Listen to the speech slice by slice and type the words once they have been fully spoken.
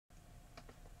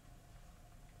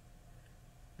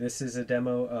This is a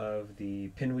demo of the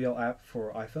Pinwheel app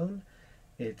for iPhone.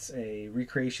 It's a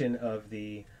recreation of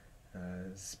the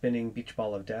spinning beach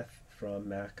ball of death from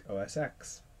Mac OS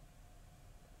X.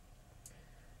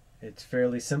 It's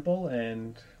fairly simple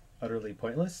and utterly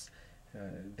pointless.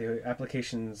 The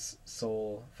application's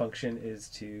sole function is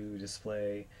to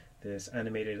display this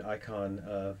animated icon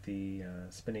of the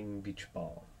spinning beach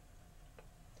ball.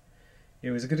 It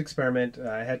was a good experiment.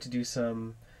 I had to do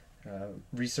some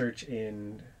research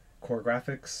in core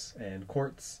graphics and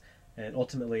quartz, and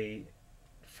ultimately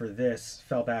for this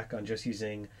fell back on just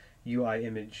using UI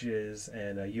images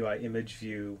and a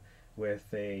UIImageView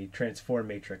with a transform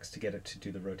matrix to get it to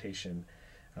do the rotation.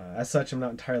 As such, I'm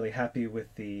not entirely happy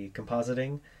with the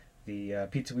compositing. The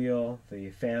pizza wheel,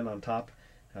 the fan on top,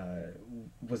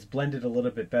 was blended a little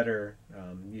bit better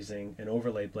using an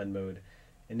overlay blend mode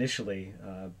initially,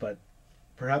 but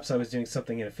perhaps I was doing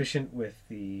something inefficient with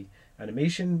the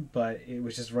animation, but it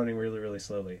was just running really, really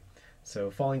slowly.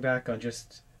 So falling back on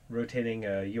just rotating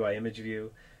a UI image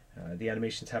view, the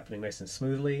animation's happening nice and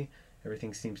smoothly,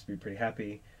 everything seems to be pretty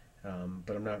happy,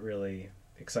 but I'm not really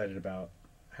excited about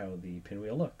how the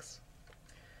pinwheel looks.